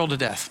 I'm thrilled to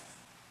death.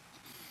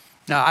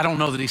 Now, I don't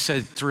know that he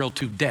said thrilled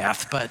to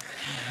death, but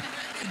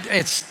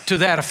it's to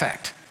that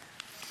effect.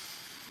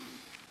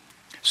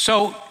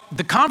 So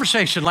the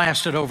conversation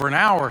lasted over an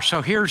hour.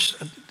 So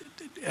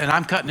and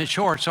I'm cutting it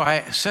short. So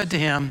I said to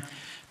him,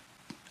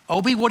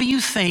 Obie, what do you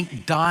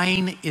think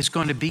dying is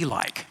going to be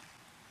like?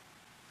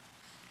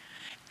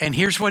 And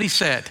here's what he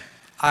said.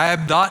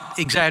 I'm not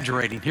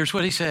exaggerating. Here's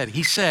what he said.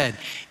 He said,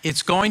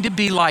 it's going to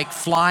be like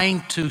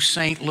flying to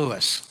St.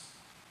 Louis.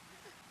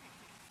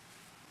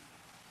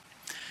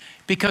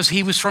 Because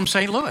he was from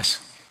St. Louis.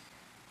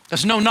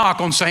 There's no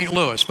knock on St.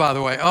 Louis, by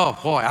the way. Oh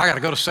boy, I got to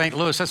go to St.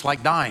 Louis. That's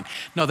like dying.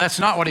 No, that's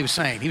not what he was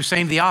saying. He was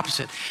saying the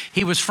opposite.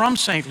 He was from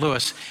St.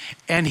 Louis,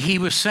 and he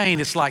was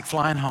saying it's like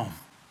flying home.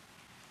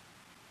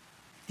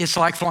 It's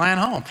like flying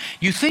home.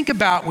 You think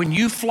about when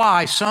you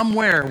fly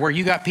somewhere where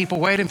you got people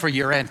waiting for you,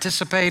 you're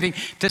anticipating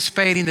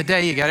the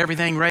day, you got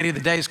everything ready, the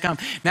day's come.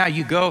 Now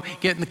you go,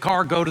 get in the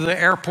car, go to the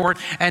airport,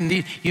 and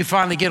you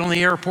finally get on the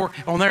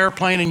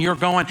airplane, and you're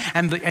going,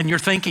 and you're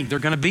thinking, they're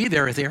going to be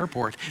there at the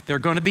airport. They're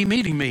going to be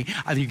meeting me.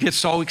 You get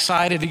so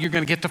excited that you're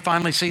going to get to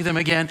finally see them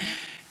again.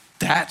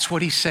 That's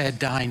what he said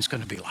dying's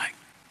going to be like.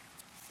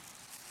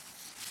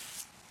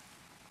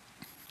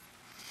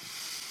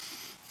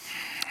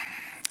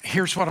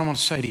 Here's what I want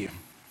to say to you.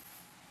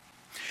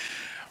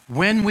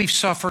 When we've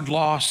suffered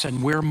loss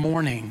and we're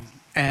mourning,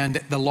 and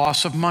the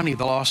loss of money,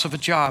 the loss of a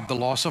job, the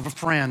loss of a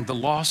friend, the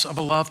loss of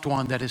a loved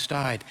one that has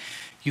died,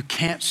 you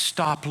can't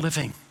stop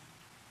living.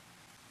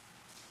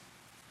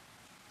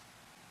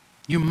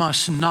 You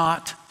must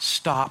not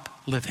stop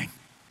living.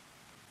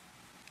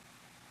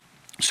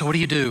 So what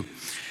do?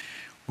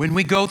 When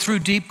we go through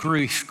deep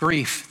grief,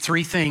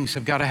 three things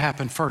have got to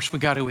happen. First, we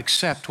got to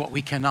accept what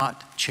we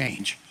cannot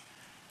change.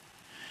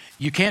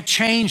 You can't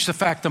change the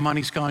fact the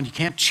money's gone. You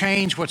can't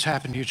change what's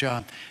happened to your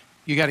job.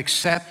 You got to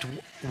accept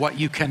what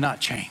you cannot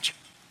change.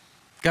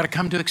 You got to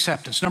come to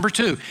acceptance. Number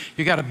two,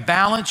 you got to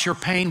balance your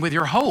pain with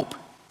your hope.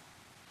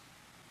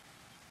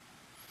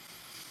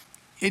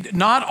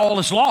 Not all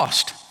is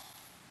lost.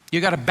 You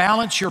got to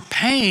balance your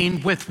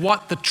pain with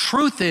what the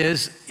truth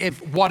is,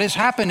 what is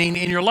happening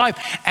in your life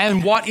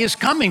and what is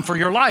coming for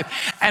your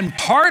life. And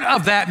part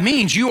of that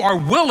means you are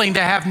willing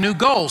to have new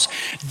goals.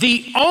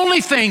 The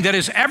only thing that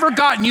has ever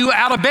gotten you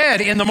out of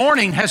bed in the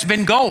morning has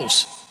been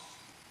goals.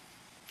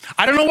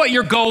 I don't know what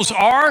your goals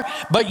are,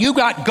 but you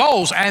got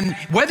goals. And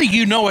whether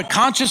you know it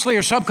consciously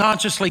or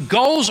subconsciously,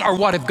 goals are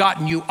what have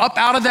gotten you up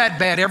out of that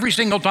bed every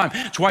single time.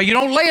 That's why you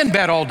don't lay in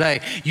bed all day.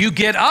 You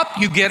get up,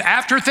 you get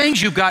after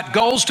things, you've got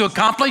goals to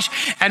accomplish.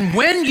 And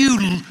when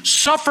you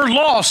suffer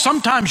loss,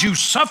 sometimes you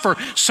suffer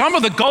some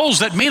of the goals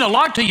that mean a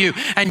lot to you.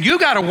 And you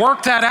got to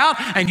work that out,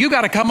 and you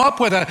got to come up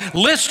with a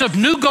list of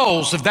new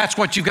goals if that's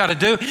what you got to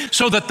do,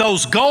 so that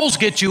those goals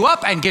get you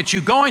up and get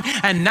you going.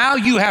 And now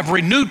you have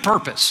renewed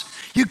purpose.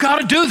 You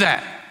got to do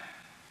that.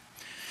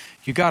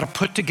 You got to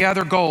put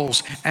together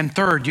goals. And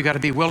third, you got to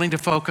be willing to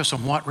focus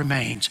on what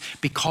remains,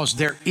 because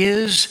there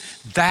is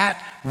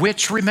that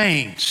which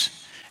remains.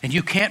 And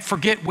you can't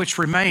forget which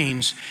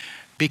remains,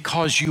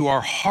 because you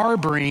are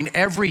harboring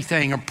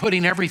everything or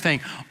putting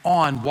everything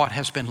on what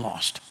has been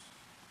lost.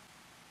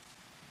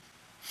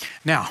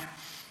 Now,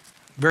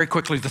 Very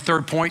quickly, the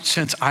third point,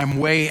 since I'm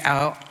way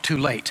out too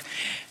late.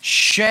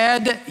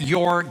 Shed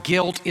your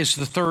guilt is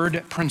the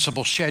third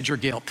principle. Shed your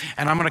guilt.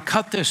 And I'm going to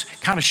cut this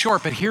kind of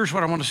short, but here's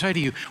what I want to say to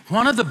you.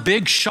 One of the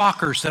big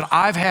shockers that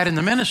I've had in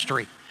the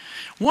ministry,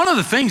 one of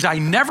the things I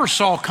never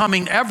saw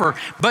coming ever,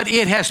 but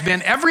it has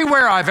been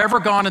everywhere I've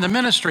ever gone in the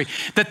ministry,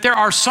 that there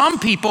are some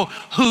people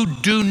who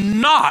do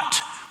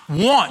not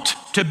want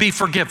to be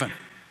forgiven.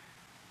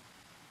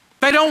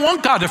 They don't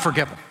want God to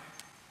forgive them.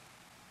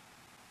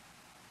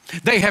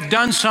 They have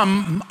done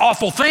some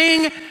awful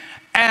thing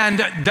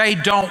and they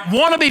don't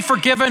want to be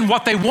forgiven.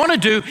 What they want to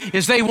do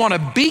is they want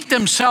to beat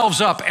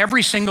themselves up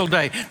every single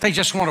day. They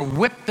just want to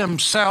whip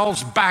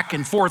themselves back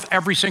and forth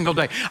every single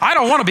day. I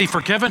don't want to be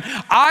forgiven.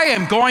 I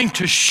am going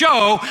to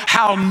show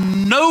how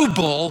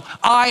noble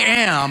I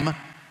am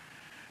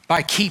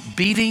by keep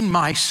beating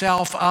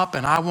myself up,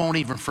 and I won't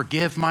even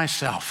forgive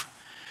myself.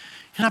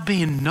 You're not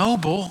being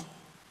noble.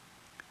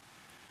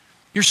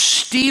 You're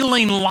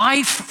stealing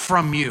life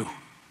from you.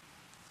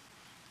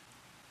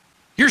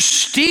 You're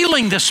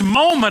stealing this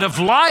moment of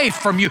life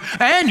from you,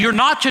 and you're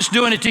not just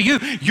doing it to you,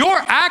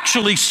 you're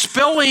actually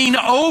spilling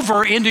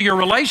over into your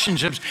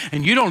relationships,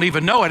 and you don't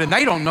even know it, and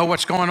they don't know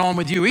what's going on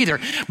with you either.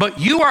 But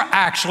you are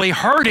actually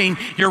hurting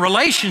your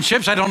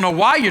relationships. I don't know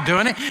why you're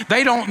doing it.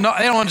 They don't know,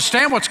 they don't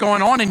understand what's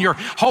going on in your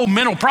whole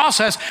mental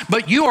process,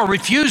 but you are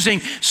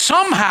refusing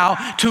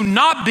somehow to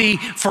not be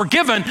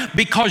forgiven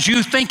because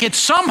you think it's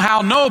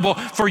somehow noble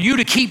for you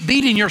to keep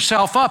beating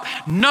yourself up.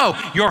 No,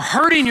 you're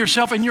hurting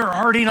yourself and you're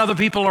hurting other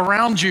people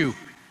around you.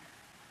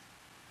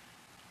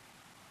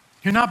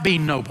 You're not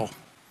being noble.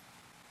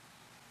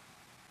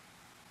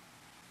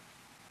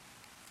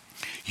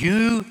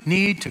 You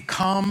need to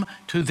come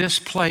to this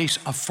place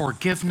of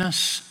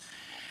forgiveness,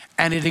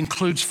 and it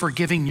includes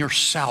forgiving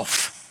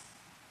yourself.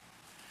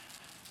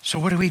 So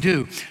what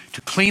do?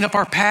 To clean up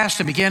our past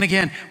and begin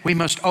again, we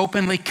must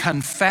openly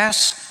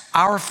confess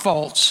our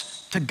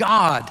faults to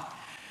God.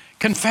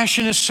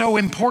 Confession is so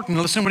important.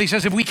 Listen to what he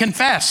says. If we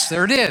confess,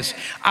 there it is,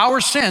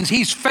 our sins,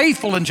 he's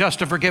faithful and just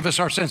to forgive us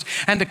our sins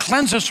and to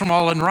cleanse us from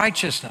all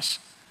unrighteousness.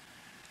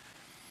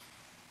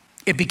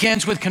 It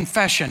begins with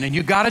confession, and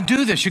you got to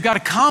do this. You got to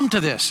come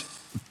to this.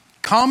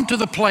 Come to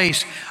the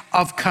place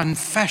of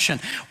confession.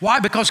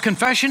 Why? Because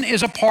confession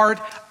is a part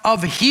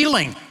of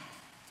healing.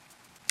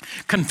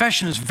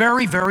 Confession is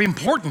very, very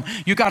important.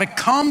 You got to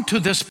come to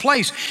this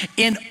place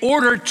in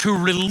order to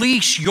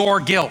release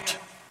your guilt.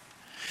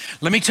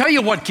 Let me tell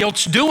you what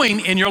guilt's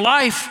doing in your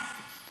life.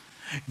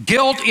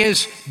 Guilt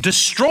is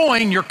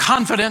destroying your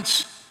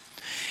confidence.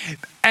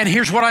 And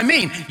here's what I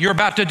mean. You're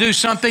about to do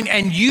something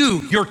and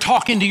you're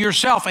talking to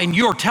yourself and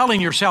you're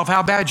telling yourself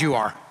how bad you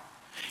are.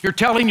 You're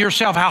telling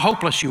yourself how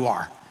hopeless you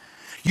are.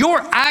 You're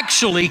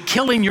actually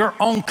killing your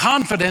own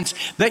confidence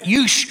that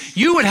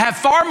you would have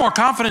far more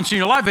confidence in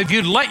your life if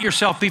you'd let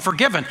yourself be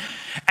forgiven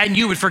and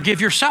you would forgive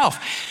yourself.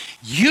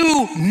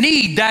 You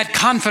need that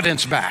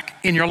confidence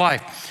back in your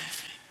life.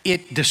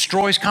 It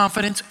destroys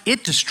confidence.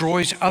 It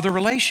destroys other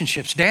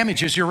relationships,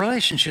 damages your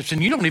relationships,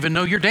 and you don't even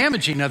know you're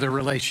damaging other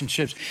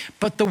relationships.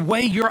 But the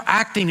way you're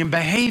acting and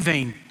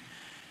behaving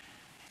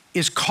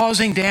is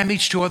causing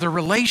damage to other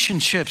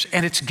relationships,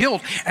 and it's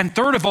guilt. And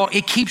third of all,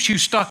 it keeps you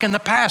stuck in the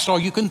past. All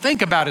you can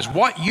think about is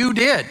what you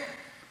did.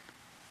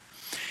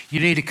 You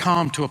need to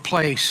come to a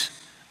place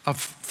of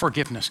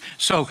forgiveness.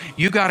 So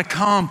you got to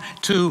come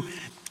to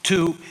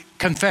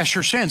confess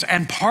your sins.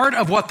 And part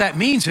of what that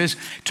means is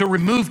to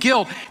remove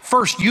guilt.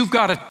 First, you've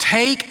got to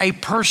take a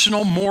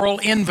personal moral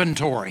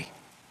inventory.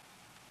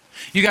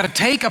 You got to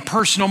take a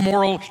personal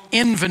moral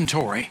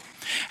inventory.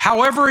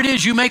 However it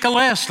is you make a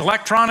list,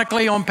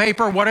 electronically, on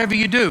paper, whatever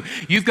you do,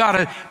 you've got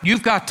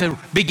to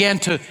begin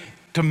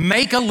to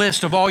make a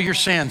list of all your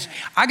sins.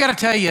 I got to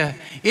tell you,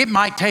 it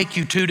might take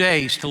you 2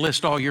 days to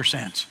list all your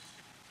sins.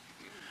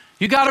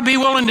 You got to be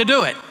willing to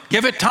do it.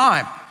 Give it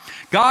time.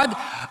 God,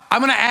 I'm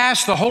going to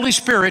ask the Holy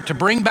Spirit to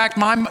bring back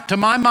to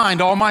my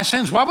mind all my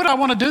sins. Why would I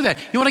want to do that?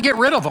 You want to get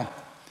rid of them.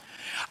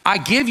 I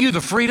give you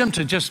the freedom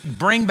to just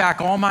bring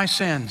back all my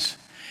sins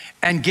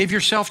and give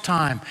yourself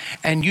time.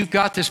 And you've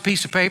got this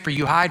piece of paper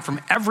you hide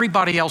from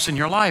everybody else in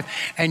your life,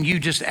 and you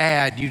just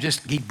add,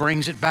 he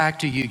brings it back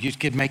to you. You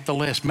can make the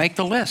list. Make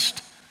the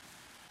list.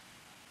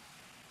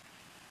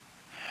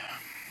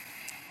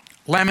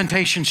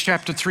 Lamentations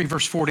chapter 3,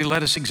 verse 40,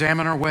 let us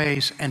examine our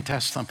ways and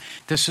test them.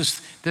 This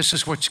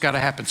is what's got to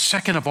happen.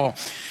 Second of all,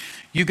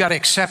 you got to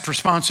accept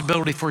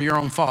responsibility for your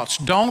own faults.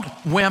 Don't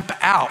wimp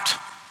out.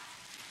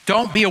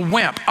 Don't be a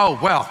wimp. Oh,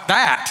 well,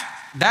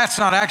 that's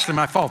not actually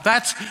my fault.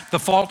 That's the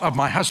fault of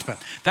my husband.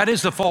 That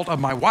is the fault of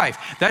my wife.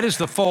 That is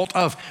the fault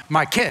of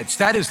my kids.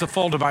 That is the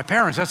fault of my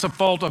parents. That's the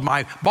fault of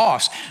my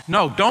boss.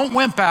 No, don't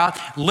wimp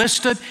out.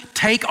 List it.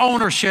 Take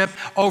ownership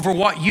over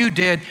what you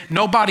did.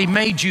 Nobody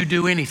made you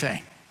do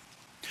anything.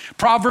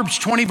 Proverbs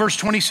 20, verse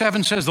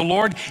 27 says, the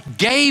Lord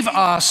gave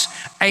us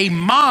a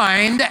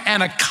mind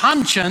and a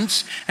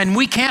conscience, and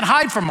we can't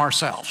hide from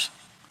ourselves.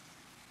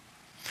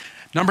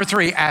 Number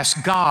 3,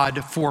 ask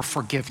God for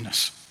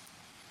forgiveness.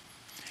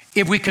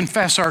 If we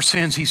confess our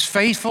sins, he's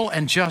faithful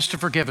and just to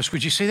forgive us.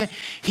 Would you see that?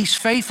 He's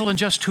faithful and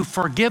just to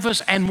forgive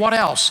us, and what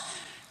else?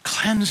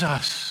 Cleanse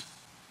us.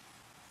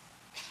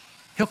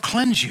 He'll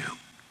cleanse you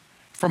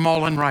from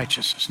all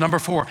unrighteousness. Number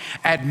 4,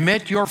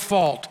 admit your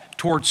fault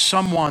towards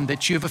someone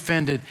that you've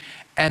offended,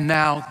 and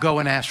now go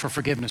and ask for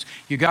forgiveness.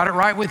 You got it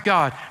right with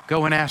God,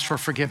 go and ask for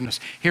forgiveness.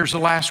 Here's the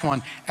last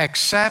one.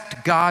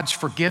 Accept God's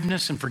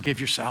forgiveness and forgive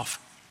yourself.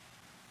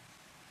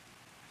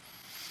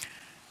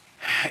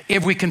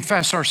 If we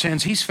confess our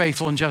sins, he's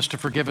faithful and just to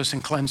forgive us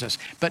and cleanse us.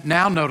 But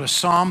now notice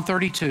Psalm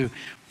 32.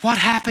 What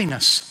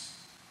happiness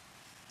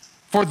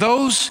for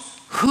those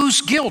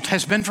whose guilt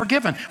has been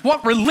forgiven.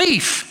 What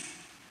relief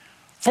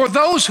for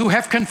those who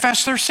have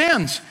confessed their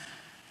sins.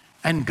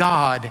 And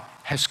God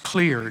has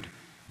cleared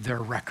their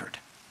record.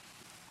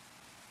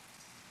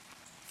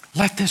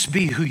 Let this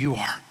be who you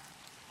are.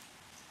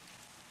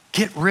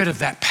 Get rid of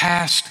that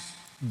past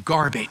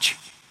garbage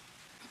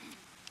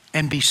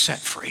and be set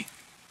free.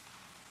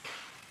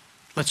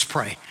 Let's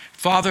pray.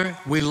 Father,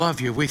 we love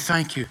you. We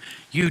thank you.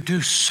 You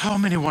do so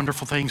many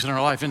wonderful things in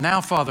our life. And now,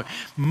 Father,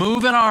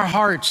 move in our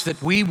hearts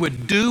that we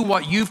would do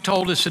what you've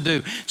told us to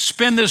do.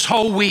 Spend this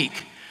whole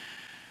week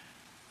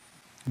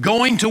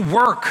going to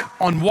work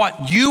on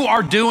what you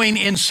are doing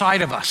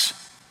inside of us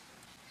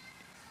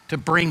to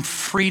bring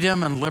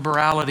freedom and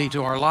liberality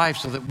to our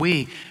lives so that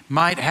we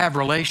might have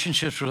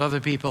relationships with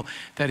other people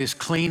that is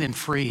clean and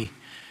free.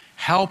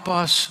 Help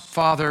us,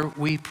 Father,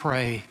 we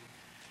pray.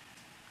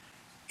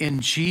 In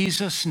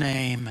Jesus'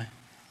 name,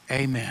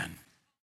 amen.